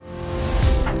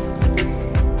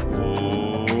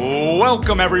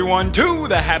Welcome everyone to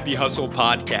the Happy Hustle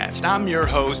Podcast. I'm your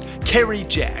host, Cary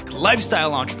Jack,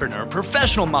 lifestyle entrepreneur,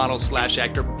 professional model /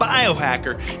 actor,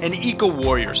 biohacker, and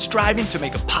eco-warrior striving to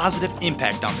make a positive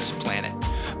impact on this planet.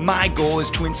 My goal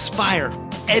is to inspire,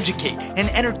 educate, and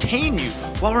entertain you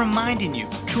while reminding you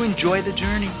to enjoy the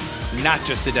journey, not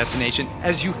just the destination,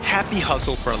 as you happy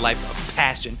hustle for a life of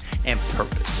passion and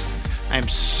purpose. I am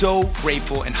so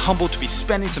grateful and humbled to be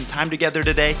spending some time together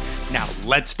today. Now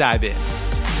let's dive in.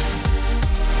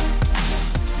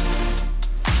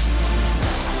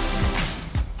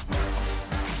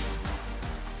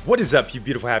 What is up, you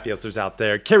beautiful happy hustlers out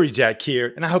there? Cary Jack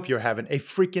here, and I hope you're having a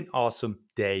freaking awesome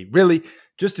day. Really,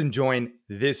 just enjoying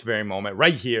this very moment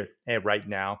right here and right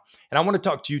now. And I want to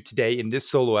talk to you today in this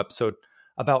solo episode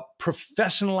about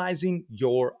professionalizing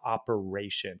your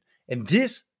operation. And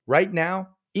this right now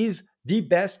is the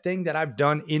best thing that I've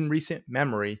done in recent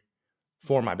memory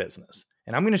for my business.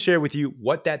 And I'm going to share with you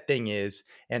what that thing is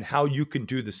and how you can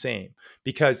do the same.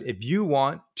 Because if you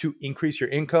want to increase your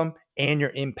income and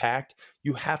your impact,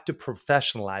 you have to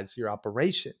professionalize your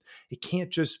operation. It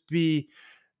can't just be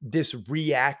this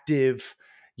reactive,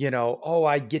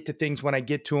 I get to things when I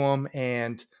get to them.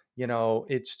 And,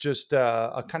 it's just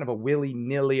a kind of a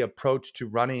willy-nilly approach to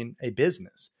running a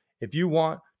business. If you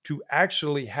want to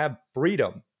actually have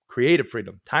freedom, creative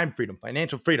freedom, time freedom,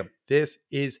 financial freedom, this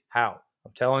is how.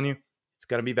 I'm telling you, it's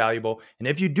going to be valuable. And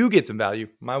if you do get some value,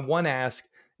 my one ask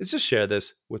is just share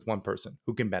this with one person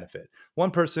who can benefit. One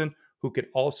person who could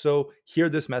also hear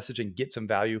this message and get some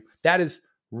value. That is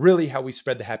really how we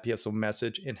spread the Happy Hustle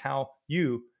message and how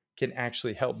you can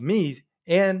actually help me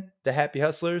and the Happy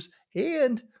Hustlers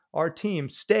and our team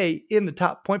stay in the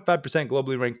top 0.5%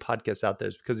 globally ranked podcasts out there.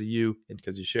 It's because of you and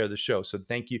because you share the show. So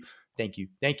thank you, thank you,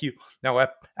 thank you. Now,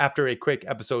 after a quick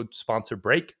episode sponsor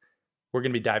break, we're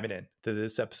going to be diving into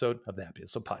this episode of the Happy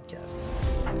Hustle Podcast.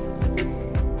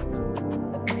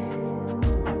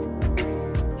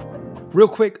 Real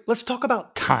quick, let's talk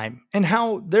about time and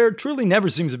how there truly never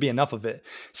seems to be enough of it.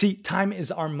 See, time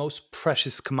is our most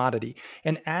precious commodity.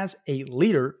 And as a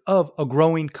leader of a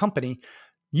growing company,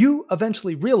 you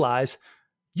eventually realize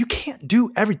you can't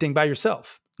do everything by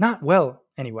yourself. Not well,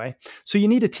 anyway. So you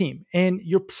need a team. And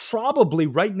you're probably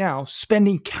right now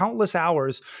spending countless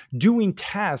hours doing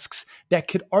tasks that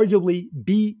could arguably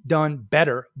be done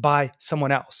better by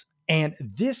someone else. And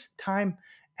this time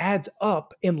adds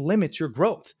up and limits your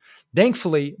growth.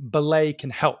 Thankfully, Belay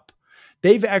can help.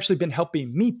 They've actually been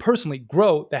helping me personally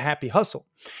grow the Happy Hustle.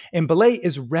 And Belay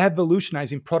is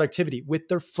revolutionizing productivity with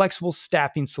their flexible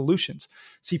staffing solutions.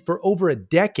 See, for over a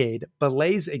decade,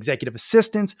 Belay's executive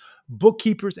assistants,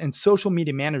 bookkeepers, and social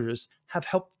media managers have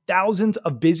helped thousands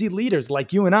of busy leaders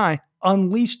like you and I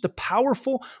unleash the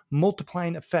powerful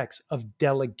multiplying effects of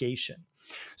delegation.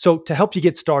 So to help you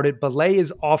get started, Belay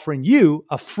is offering you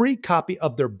a free copy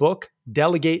of their book,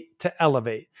 Delegate to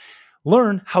Elevate.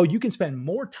 Learn how you can spend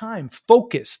more time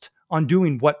focused on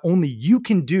doing what only you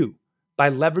can do by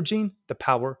leveraging the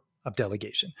power of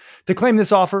delegation. To claim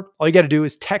this offer, all you got to do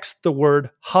is text the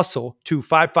word HUSTLE to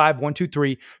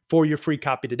 55123 for your free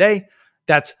copy today.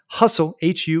 That's HUSTLE,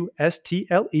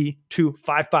 HUSTLE, to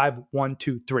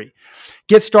 55123.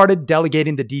 Get started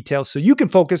delegating the details so you can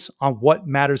focus on what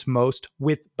matters most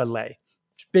with Belay.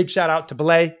 Big shout out to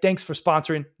Belay. Thanks for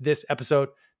sponsoring this episode.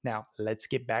 Now, let's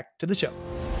get back to the show.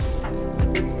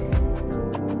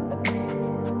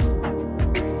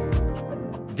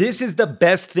 This is the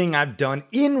best thing I've done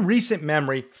in recent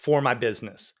memory for my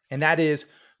business, and that is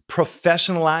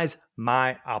professionalize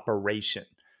my operation.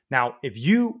 Now, if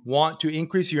you want to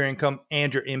increase your income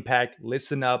and your impact,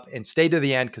 listen up and stay to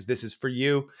the end because this is for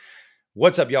you.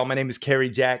 What's up, y'all? My name is Cary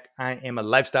Jack. I am a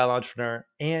lifestyle entrepreneur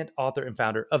and author and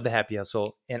founder of The Happy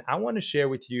Hustle, and I want to share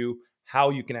with you how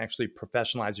you can actually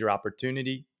professionalize your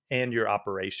opportunity and your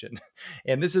operation.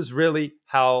 And this is really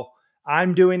how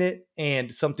I'm doing it,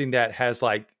 and something that has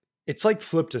it's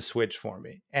flipped a switch for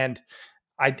me. And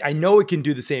I know it can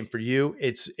do the same for you.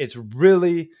 It's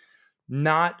really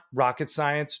not rocket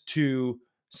science to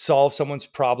solve someone's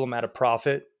problem at a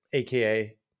profit,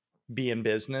 AKA be in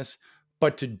business,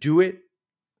 but to do it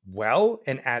well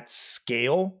and at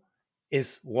scale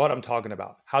is what I'm talking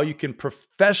about. How you can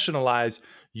professionalize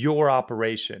your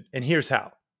operation. And here's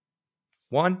how.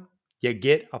 One, you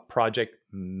get a project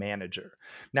manager.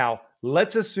 Now,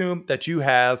 let's assume that you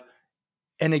have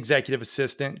an executive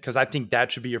assistant, because I think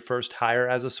that should be your first hire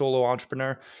as a solo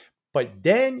entrepreneur. But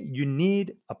then you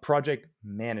need a project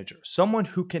manager, someone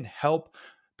who can help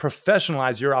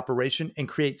professionalize your operation and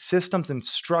create systems and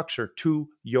structure to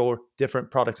your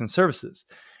different products and services.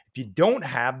 If you don't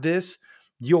have this,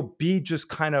 you'll be just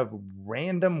kind of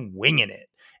random winging it.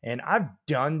 And I've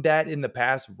done that in the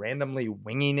past, randomly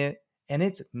winging it, and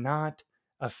it's not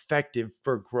effective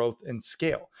for growth and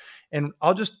scale. And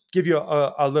I'll just give you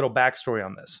a little backstory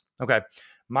on this. Okay.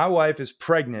 My wife is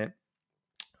pregnant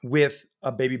with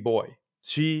a baby boy.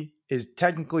 She is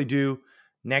technically due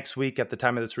next week at the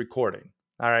time of this recording.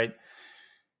 All right.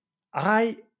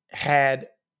 I had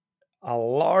a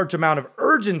large amount of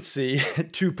urgency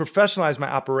to professionalize my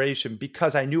operation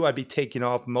because I knew I'd be taking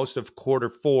off most of quarter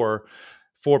 4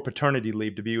 for paternity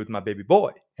leave to be with my baby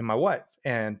boy and my wife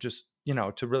and just,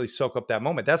 to really soak up that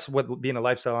moment. That's what being a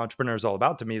lifestyle entrepreneur is all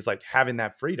about to me, is like having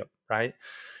that freedom, right?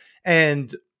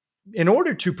 And in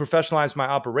order to professionalize my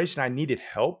operation, I needed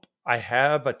help. I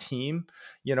have a team,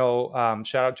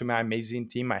 shout out to my amazing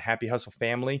team, my Happy Hustle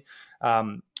family.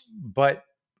 But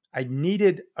I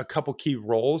needed a couple key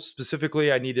roles.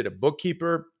 Specifically, I needed a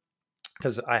bookkeeper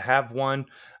because I have one,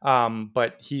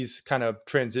 but he's kind of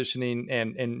transitioning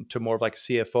and into more of like a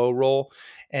CFO role.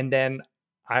 And then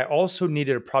I also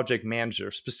needed a project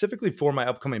manager specifically for my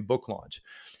upcoming book launch.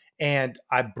 And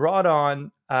I brought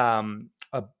on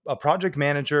a project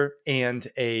manager and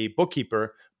a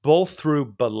bookkeeper, both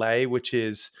through Belay, which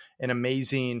is an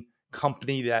amazing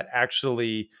company that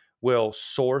actually will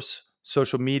source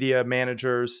social media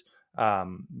managers,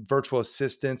 virtual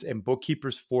assistants, and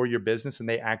bookkeepers for your business. And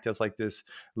they act as like this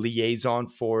liaison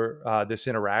for this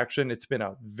interaction. It's been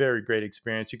a very great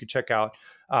experience. You can check out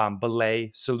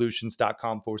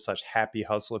belaysolutions.com/happy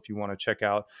hustle if you want to check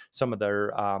out some of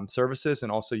their services.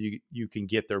 And also you can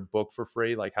get their book for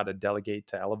free, like How to Delegate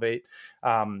to Elevate.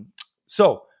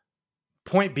 So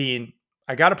point being,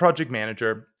 I got a project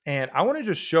manager, and I want to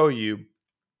just show you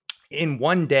in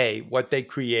one day what they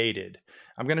created.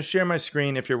 I'm going to share my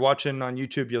screen. If you're watching on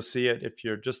YouTube, you'll see it. If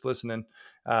you're just listening,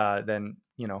 then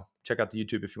check out the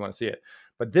YouTube if you want to see it.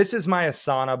 But this is my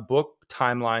Asana book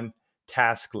timeline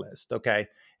task list. Okay.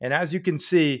 And as you can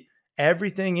see,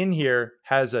 everything in here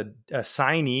has a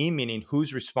assignee, meaning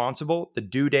who's responsible, the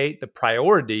due date, the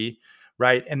priority,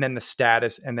 right? And then the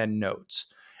status, and then notes.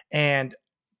 And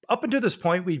up until this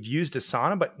point, we've used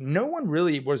Asana, but no one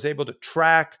really was able to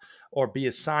track or be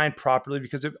assigned properly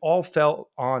because it all fell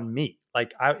on me.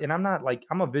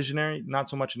 I'm a visionary, not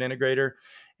so much an integrator.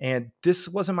 And this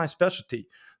wasn't my specialty.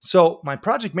 So my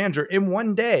project manager in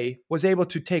one day was able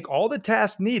to take all the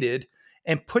tasks needed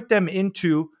and put them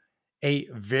into a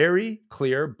very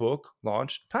clear book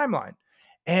launch timeline.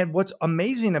 And what's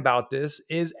amazing about this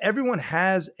is everyone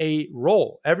has a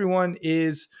role. Everyone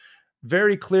is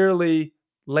very clearly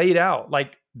laid out.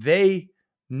 Like they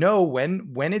know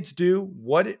when it's due,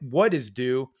 what is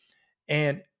due,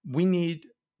 and we need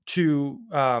to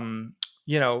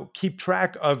keep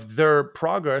track of their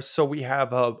progress so we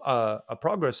have a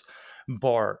progress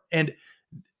bar. And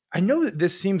I know that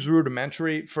this seems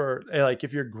rudimentary for like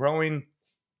if you're growing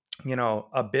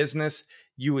a business,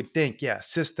 you would think, yeah,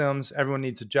 systems, everyone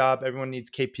needs a job, everyone needs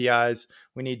KPIs,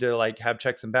 we need to like have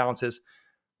checks and balances.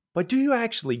 But do you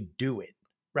actually do it?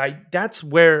 Right? That's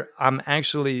where I'm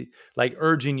actually like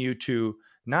urging you to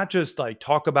not just like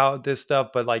talk about this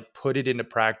stuff, but like put it into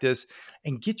practice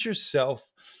and get yourself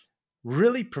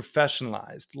really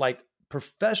professionalized. Like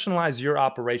professionalize your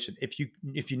operation. If you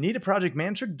need a project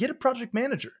manager, get a project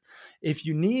manager. If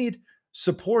you need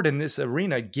support in this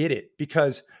arena, get it,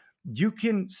 because you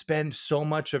can spend so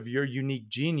much of your unique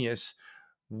genius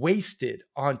wasted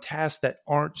on tasks that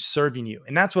aren't serving you.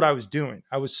 And that's what I was doing.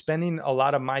 I was spending a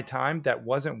lot of my time that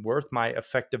wasn't worth my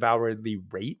effective hourly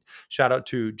rate. Shout out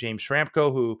to James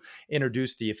Schramko, who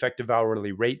introduced the effective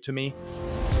hourly rate to me.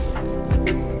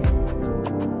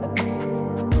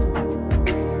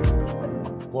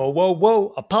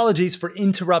 Whoa. Apologies for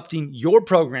interrupting your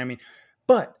programming.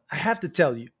 But I have to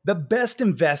tell you, the best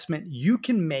investment you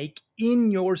can make in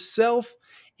yourself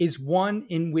is one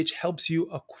in which helps you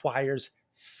acquire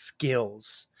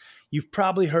skills. You've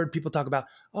probably heard people talk about,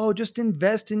 oh, just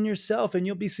invest in yourself and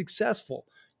you'll be successful.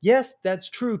 Yes, that's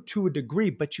true to a degree,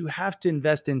 but you have to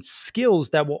invest in skills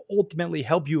that will ultimately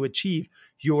help you achieve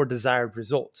your desired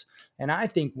results. And I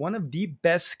think one of the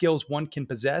best skills one can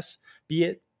possess, be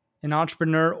it an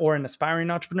entrepreneur or an aspiring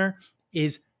entrepreneur,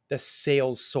 is the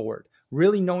sales sword.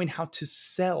 Really knowing how to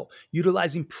sell,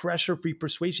 utilizing pressure-free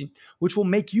persuasion, which will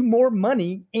make you more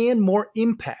money and more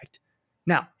impact.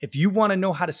 Now, if you want to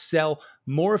know how to sell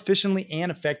more efficiently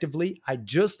and effectively, I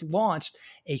just launched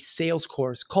a sales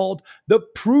course called The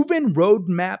Proven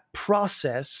Roadmap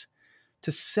Process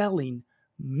to Selling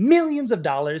Millions of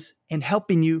Dollars and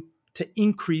helping you to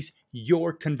increase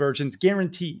your conversions,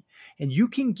 guaranteed. And you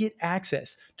can get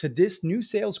access to this new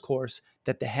sales course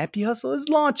that the Happy Hustle is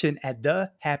launching at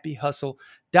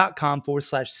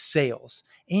thehappyhustle.com/sales.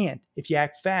 And if you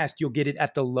act fast, you'll get it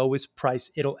at the lowest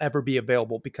price it'll ever be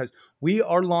available, because we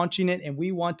are launching it and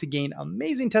we want to gain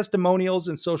amazing testimonials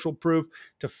and social proof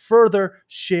to further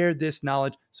share this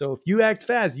knowledge. So if you act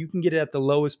fast, you can get it at the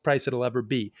lowest price it'll ever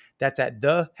be. That's at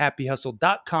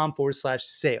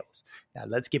thehappyhustle.com/sales. Now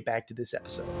let's get back to this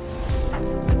episode.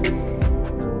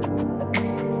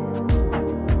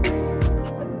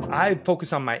 I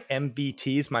focus on my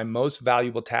MVTs, my most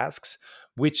valuable tasks,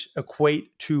 which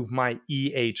equate to my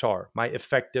EHR, my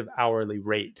effective hourly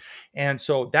rate. And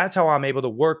so that's how I'm able to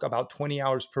work about 20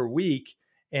 hours per week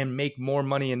and make more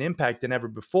money and impact than ever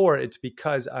before. It's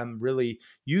because I'm really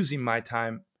using my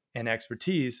time and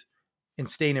expertise and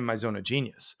staying in my zone of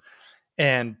genius.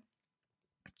 And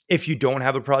if you don't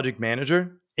have a project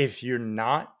manager, if you're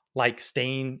not like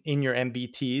staying in your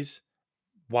MVTs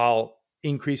while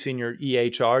increasing your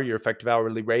EHR, your effective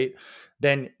hourly rate,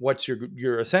 then what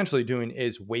you're essentially doing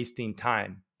is wasting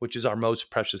time, which is our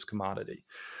most precious commodity.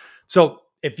 So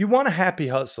if you want a happy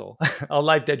hustle, a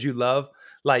life that you love,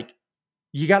 like,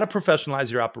 you got to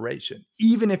professionalize your operation.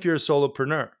 Even if you're a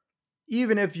solopreneur,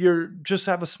 even if you're just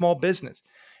have a small business,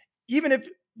 even if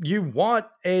you want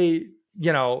a,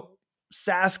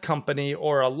 SaaS company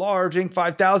or a large Inc.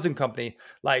 5000 company,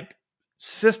 like,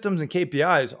 systems and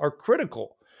KPIs are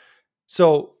critical.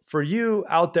 So for you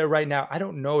out there right now, I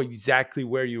don't know exactly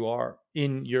where you are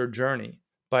in your journey,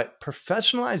 but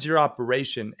professionalize your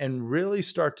operation and really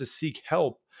start to seek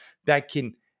help that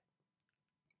can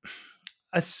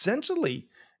essentially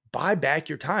buy back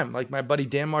your time, like my buddy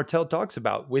Dan Martell talks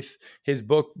about with his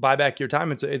book, Buy Back Your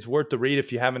Time. It's worth the read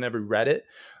if you haven't ever read it.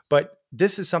 But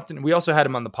this is something, we also had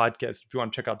him on the podcast. If you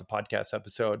want to check out the podcast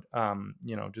episode,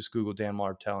 just Google Dan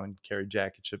Martell and Cary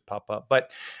Jack, it should pop up.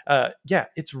 But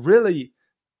it's really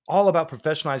all about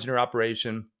professionalizing your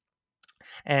operation.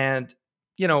 And,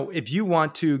 if you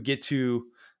want to get to,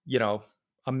 $1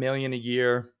 million a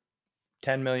year,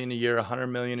 10 million a year, 100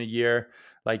 million a year,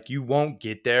 like, you won't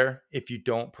get there if you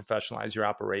don't professionalize your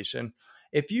operation.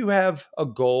 If you have a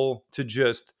goal to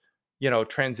just,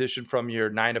 transition from your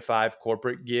 9 to 5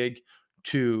 corporate gig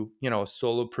to, a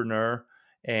solopreneur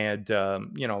and,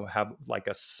 have like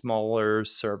a smaller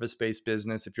service-based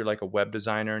business. If you're like a web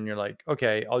designer and you're like,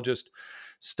 okay, I'll just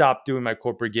stop doing my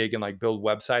corporate gig and like build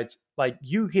websites, like,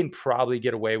 you can probably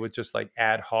get away with just like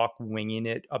ad hoc winging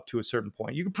it up to a certain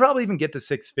point. You could probably even get to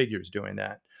 6 figures doing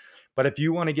that. But if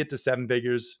you want to get to 7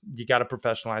 figures, you got to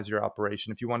professionalize your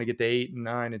operation. If you want to get to 8 and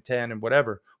 9 and 10 and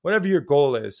whatever your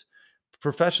goal is,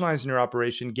 professionalizing your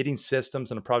operation, getting systems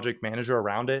and a project manager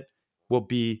around it will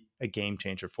be a game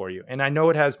changer for you. And I know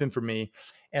it has been for me.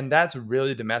 And that's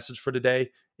really the message for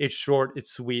today. It's short,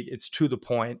 it's sweet, it's to the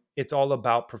point. It's all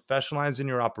about professionalizing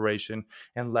your operation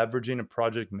and leveraging a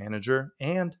project manager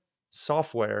and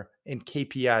software and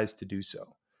KPIs to do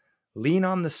so. Lean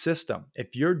on the system.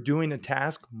 If you're doing a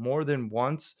task more than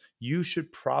once, you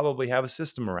should probably have a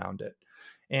system around it.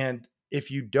 And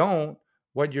if you don't,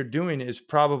 what you're doing is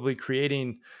probably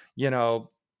creating,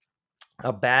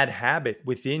 a bad habit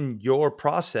within your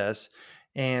process.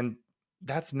 And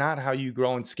that's not how you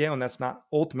grow and scale. And that's not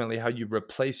ultimately how you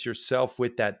replace yourself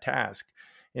with that task.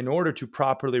 In order to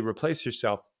properly replace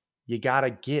yourself, you got to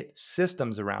get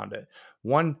systems around it.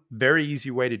 One very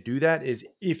easy way to do that is,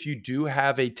 if you do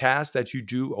have a task that you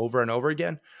do over and over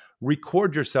again,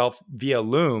 record yourself via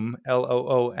Loom,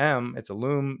 Loom. It's a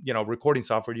Loom, recording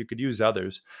software. You could use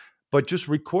others, but just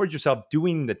record yourself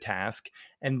doing the task.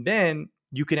 And then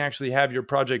you can actually have your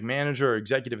project manager or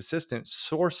executive assistant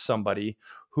source somebody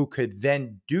who could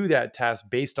then do that task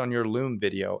based on your Loom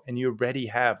video. And you already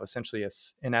have essentially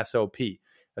an SOP,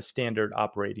 a standard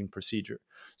operating procedure.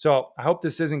 So I hope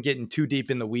this isn't getting too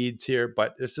deep in the weeds here,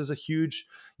 but this is a huge,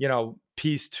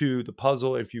 piece to the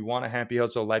puzzle. If you want a happy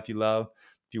hustle life you love,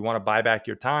 if you want to buy back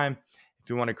your time, if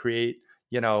you want to create,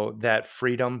 that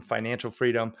freedom, financial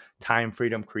freedom, time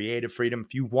freedom, creative freedom,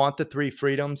 if you want the 3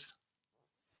 freedoms,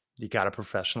 you got to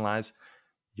professionalize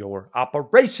your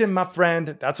operation, my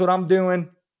friend. That's what I'm doing.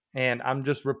 And I'm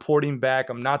just reporting back.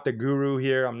 I'm not the guru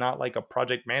here. I'm not like a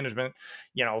project management,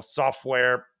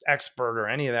 software expert or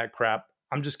any of that crap.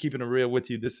 I'm just keeping it real with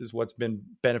you. This is what's been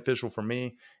beneficial for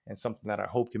me and something that I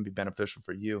hope can be beneficial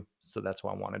for you. So that's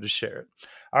why I wanted to share it.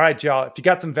 All right, y'all. If you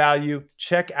got some value,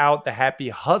 check out the Happy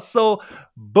Hustle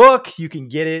book. You can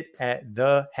get it at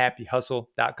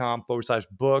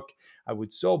thehappyhustle.com/book. I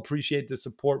would so appreciate the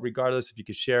support, regardless, if you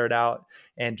could share it out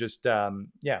and just,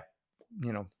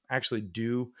 actually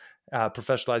do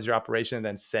professionalize your operation, and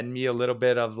then send me a little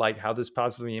bit of like how this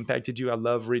positively impacted you. I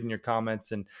love reading your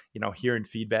comments and, hearing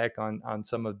feedback on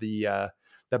some of the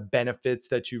the benefits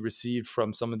that you received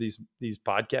from some of these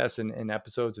podcasts and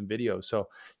episodes and videos. So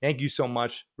thank you so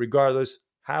much. Regardless,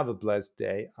 have a blessed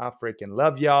day. I freaking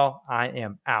love y'all. I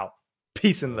am out.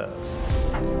 Peace and love.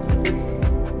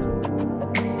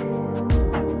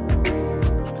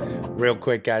 Real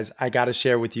quick, guys, I got to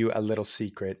share with you a little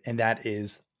secret, and that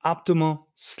is optimal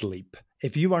sleep.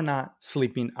 If you are not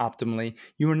sleeping optimally,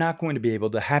 you are not going to be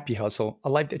able to happy hustle a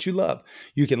life that you love.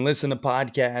 You can listen to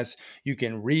podcasts, you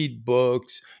can read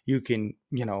books, you can,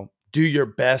 do your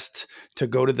best to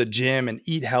go to the gym and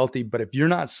eat healthy. But if you're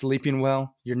not sleeping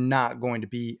well, you're not going to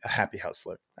be a happy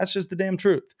hustler. That's just the damn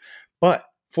truth. But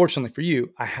fortunately for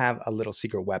you, I have a little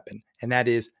secret weapon, and that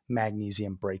is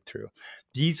Magnesium Breakthrough.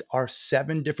 These are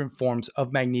 7 different forms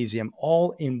of magnesium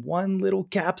all in one little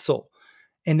capsule.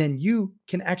 And then you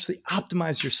can actually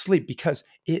optimize your sleep because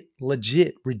it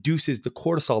legit reduces the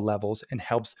cortisol levels and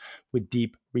helps with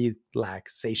deep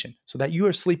relaxation so that you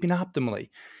are sleeping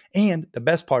optimally. And the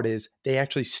best part is they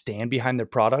actually stand behind their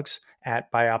products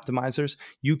at Bioptimizers.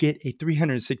 You get a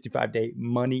 365-day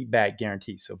money back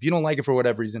guarantee. So if you don't like it for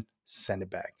whatever reason, send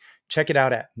it back. Check it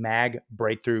out at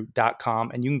magbreakthrough.com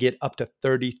and you can get up to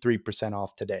 33%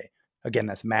 off today. Again,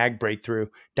 that's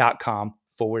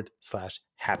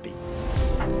magbreakthrough.com/happy.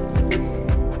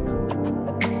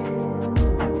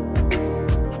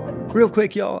 Real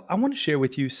quick, y'all, I want to share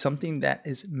with you something that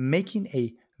is making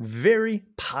a very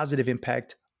positive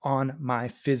impact on my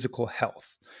physical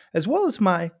health, as well as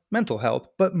my mental health,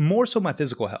 but more so my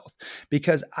physical health,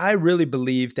 because I really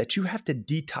believe that you have to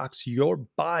detox your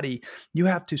body. You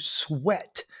have to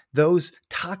sweat those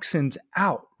toxins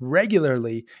out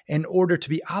regularly in order to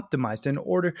be optimized, in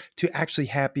order to actually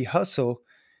happy hustle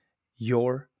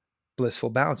your blissful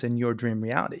balance in your dream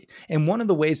reality. And one of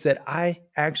the ways that I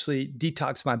actually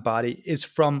detox my body is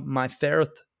from my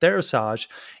Therasage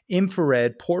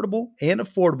infrared portable and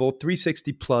affordable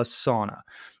 360 plus sauna.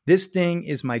 This thing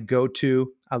is my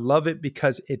go-to. I love it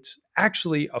because it's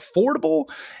actually affordable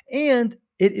and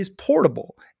it is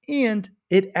portable. And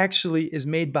it actually is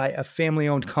made by a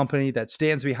family-owned company that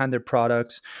stands behind their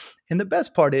products. And the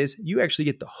best part is you actually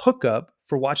get the hookup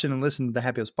for watching and listening to the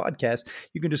Happy House podcast.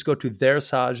 You can just go to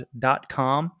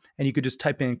therasage.com and you could just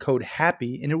type in code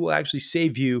HAPPY and it will actually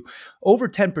save you over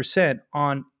 10%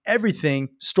 on everything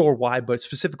store-wide, but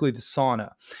specifically the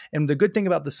sauna. And the good thing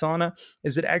about the sauna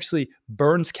is it actually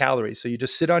burns calories. So you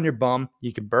just sit on your bum,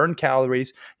 you can burn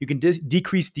calories, you can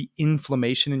decrease the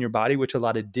inflammation in your body, which a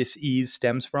lot of dis-ease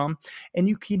stems from, and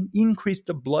you can increase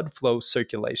the blood flow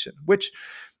circulation, which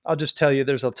I'll just tell you,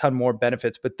 there's a ton more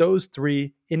benefits, but those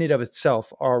 3 in and of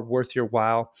itself are worth your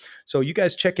while. So you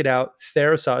guys check it out.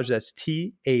 Therasage, that's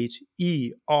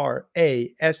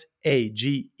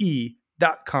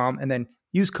THERASAGE.com. And then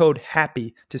use code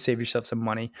HAPPY to save yourself some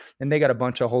money. And they got a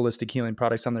bunch of holistic healing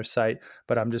products on their site,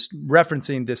 but I'm just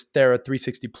referencing this Thera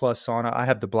 360 Plus sauna. I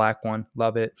have the black one,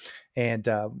 love it. And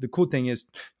the cool thing is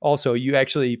also you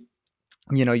actually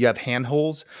you have hand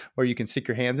holes where you can stick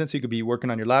your hands in. So you could be working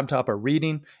on your laptop or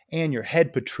reading and your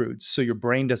head protrudes so your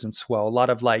brain doesn't swell. A lot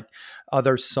of like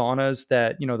other saunas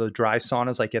that, the dry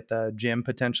saunas like at the gym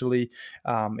potentially,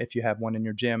 if you have one in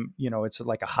your gym, it's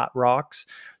like a hot rocks.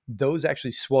 Those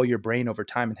actually swell your brain over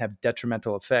time and have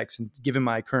detrimental effects. And given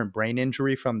my current brain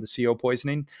injury from the CO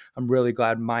poisoning, I'm really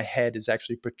glad my head is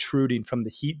actually protruding from the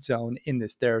heat zone in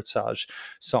this Therasage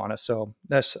sauna. So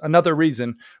that's another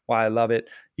reason why I love it.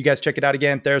 You guys check it out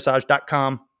again,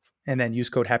 therasage.com, and then use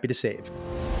code HAPPY to save.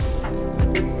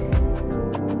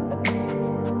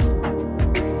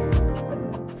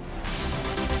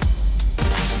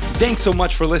 Thanks so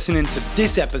much for listening to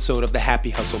this episode of the Happy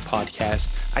Hustle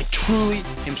podcast. I truly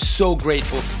am so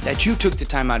grateful that you took the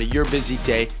time out of your busy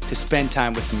day to spend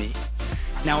time with me.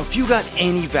 Now, if you got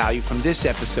any value from this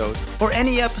episode or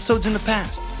any episodes in the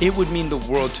past, it would mean the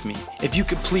world to me if you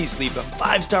could please leave a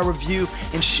 5-star review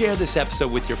and share this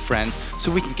episode with your friends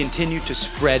so we can continue to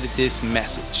spread this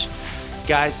message.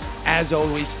 Guys, as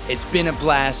always, it's been a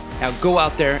blast. Now go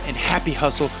out there and happy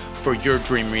hustle for your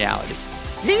dream reality.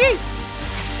 Yee!